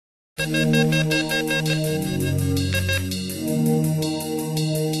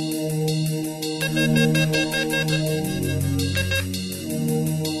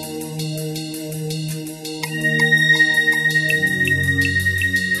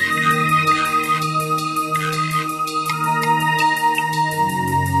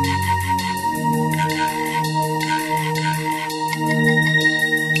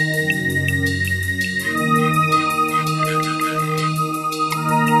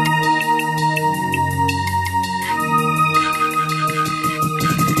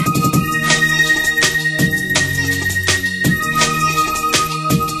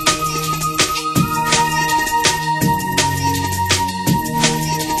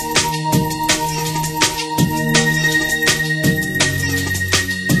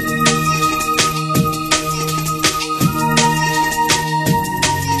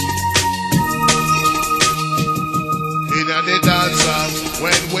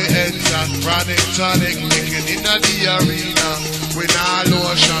Tonic, licking in the arena. We nah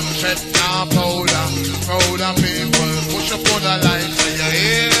lotion, fed nah powder. Crowd of people push up on the lights, so you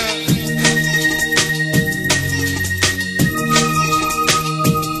hear?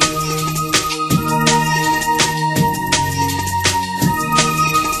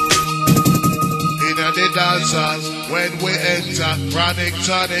 Inna the dancers, when we enter, chronic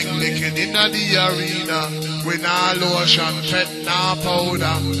tonic, licking in the arena. We nah lotion, fed nah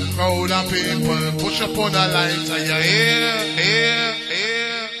powder. Crowd of people push up on the lights, and you hear, hear,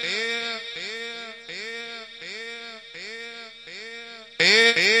 hear, hear,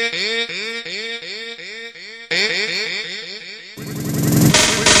 hear, hear,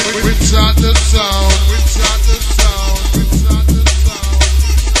 we start the sound, we start the sound, we start the sound,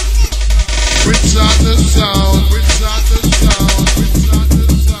 we start the sound, we start the sound, we start the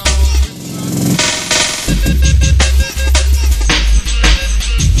sound.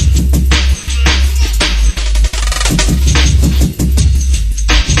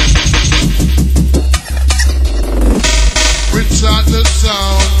 Start the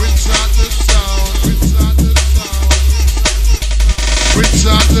sound, we start the sound, we start the sound, we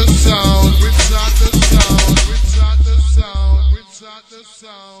start the sound, we start the sound, we start the sound, we start the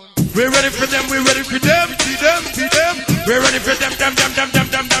sound. We're ready for them, we're ready for them, see them, see them. We're ready for them, them.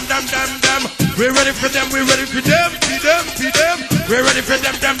 We're ready for them, we're ready for them, see them, see them. We're ready for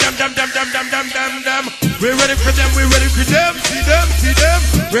them, them. We're ready for them, we're ready for them, see them, see them.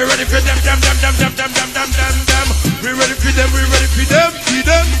 We're ready for them, them. We're ready for them, we're ready for them, see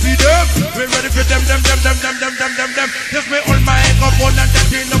them, see them. We're ready for them, them. Just me hold my microphone and that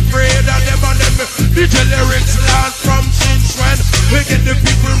ain't afraid of them and them. The lyrics last from since when we get the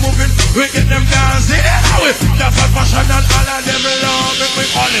people moving, we get them dancing. That's a passion and all of them love it, we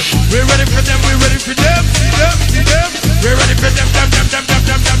call it. We're ready for them, we're ready for them, see them, see them. We're ready for them, them.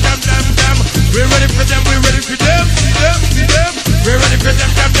 We're ready for them, we're ready for them, see them, see them. We're ready for them,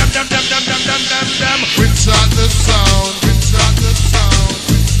 them. We start the sound, we start the sound,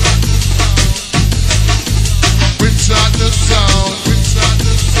 we start the sound, we start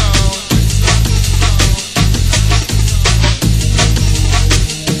the sound.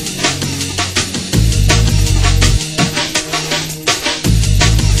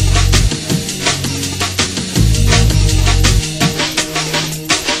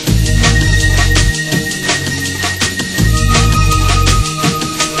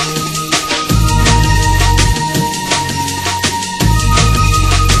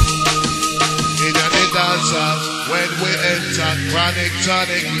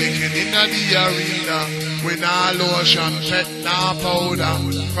 Tonic, licking in the arena. We nah lotion, fed nah powder.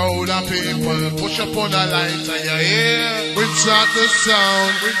 Crowd of people push up on the lights, and you hear? We start the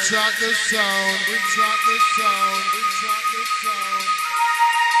sound, we start the sound, we start the sound, we start the sound.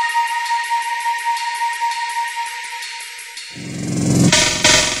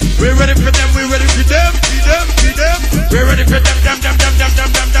 We're ready for them, we're ready for them, see them, see them. We're ready for them, them.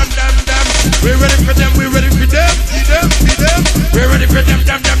 We're ready for them, we're ready for them, see them, see them. We're ready for them,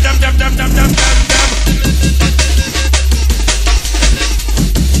 them.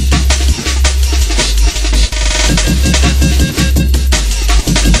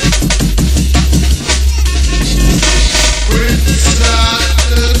 We start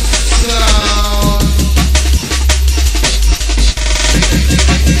the sound.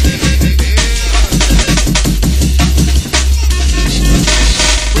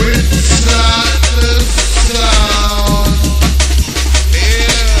 We start the sound.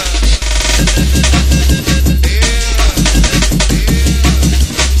 Yeah.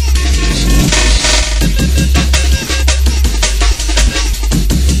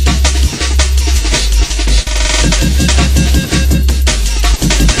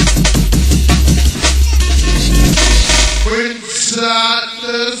 Shut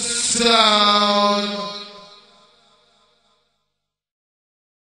the sound.